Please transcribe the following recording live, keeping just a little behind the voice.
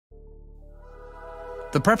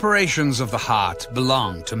The preparations of the heart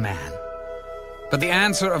belong to man, but the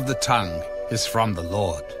answer of the tongue is from the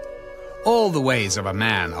Lord. All the ways of a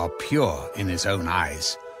man are pure in his own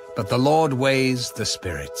eyes, but the Lord weighs the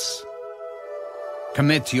spirits.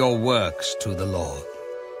 Commit your works to the Lord,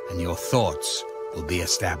 and your thoughts will be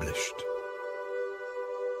established.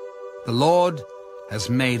 The Lord has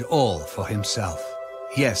made all for himself,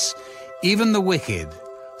 yes, even the wicked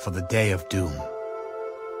for the day of doom.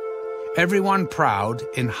 Everyone proud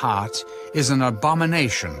in heart is an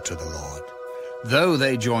abomination to the Lord. Though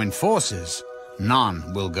they join forces,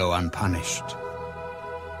 none will go unpunished.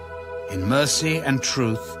 In mercy and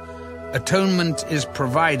truth, atonement is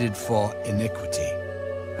provided for iniquity,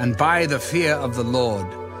 and by the fear of the Lord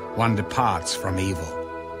one departs from evil.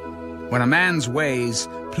 When a man's ways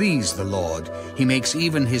please the Lord, he makes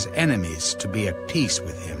even his enemies to be at peace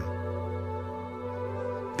with him.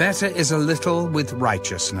 Better is a little with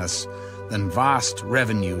righteousness than vast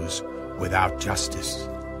revenues without justice.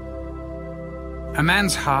 A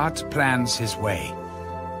man's heart plans his way,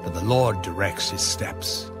 but the Lord directs his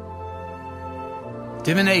steps.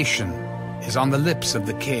 Divination is on the lips of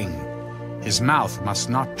the king. His mouth must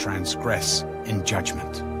not transgress in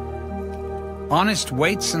judgment. Honest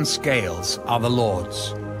weights and scales are the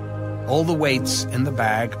Lord's. All the weights in the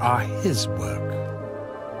bag are his work.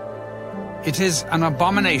 It is an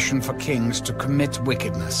abomination for kings to commit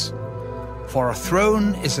wickedness, for a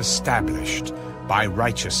throne is established by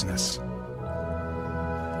righteousness.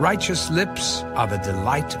 Righteous lips are the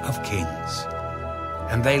delight of kings,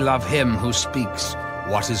 and they love him who speaks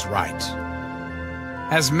what is right.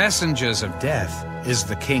 As messengers of death is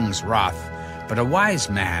the king's wrath, but a wise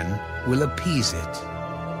man will appease it.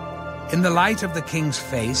 In the light of the king's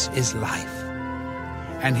face is life,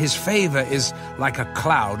 and his favor is like a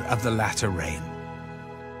cloud of the latter rain.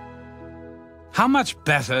 How much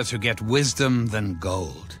better to get wisdom than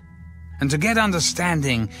gold, and to get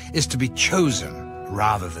understanding is to be chosen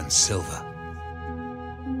rather than silver.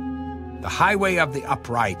 The highway of the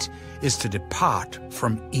upright is to depart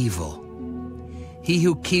from evil. He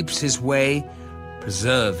who keeps his way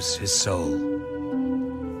preserves his soul.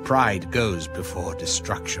 Pride goes before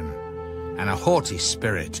destruction, and a haughty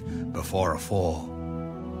spirit before a fall.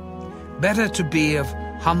 Better to be of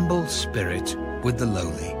humble spirit with the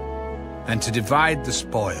lowly than to divide the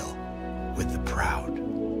spoil with the proud.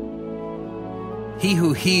 He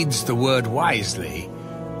who heeds the word wisely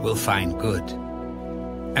will find good,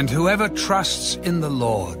 and whoever trusts in the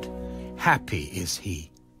Lord, happy is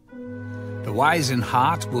he. The wise in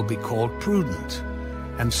heart will be called prudent,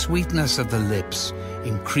 and sweetness of the lips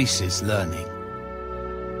increases learning.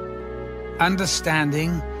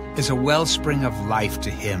 Understanding is a wellspring of life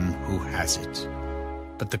to him who has it,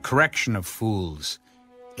 but the correction of fools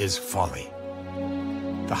is folly.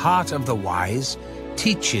 The heart of the wise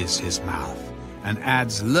teaches his mouth and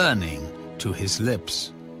adds learning to his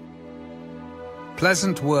lips.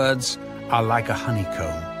 Pleasant words are like a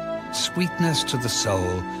honeycomb, sweetness to the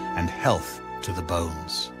soul and health to the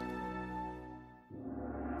bones.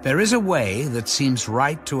 There is a way that seems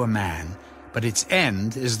right to a man, but its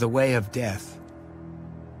end is the way of death.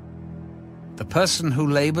 The person who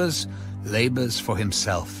labors for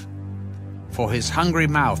himself, for his hungry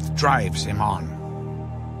mouth drives him on.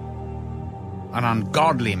 An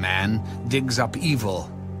ungodly man digs up evil,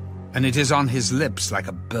 and it is on his lips like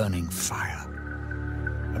a burning fire.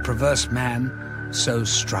 A perverse man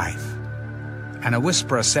sows strife, and a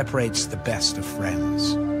whisperer separates the best of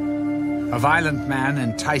friends. A violent man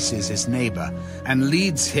entices his neighbor and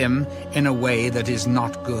leads him in a way that is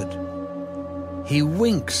not good. He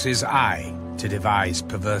winks his eye to devise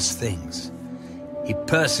perverse things. He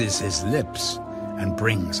purses his lips and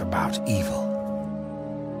brings about evil.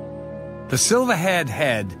 The silver-haired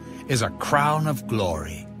head is a crown of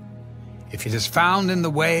glory, if it is found in the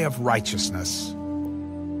way of righteousness.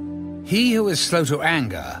 He who is slow to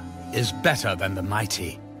anger is better than the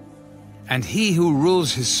mighty, and he who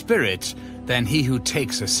rules his spirit than he who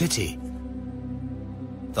takes a city.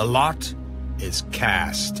 The lot is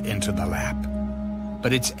cast into the lap,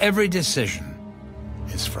 but its every decision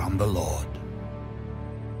is from the Lord.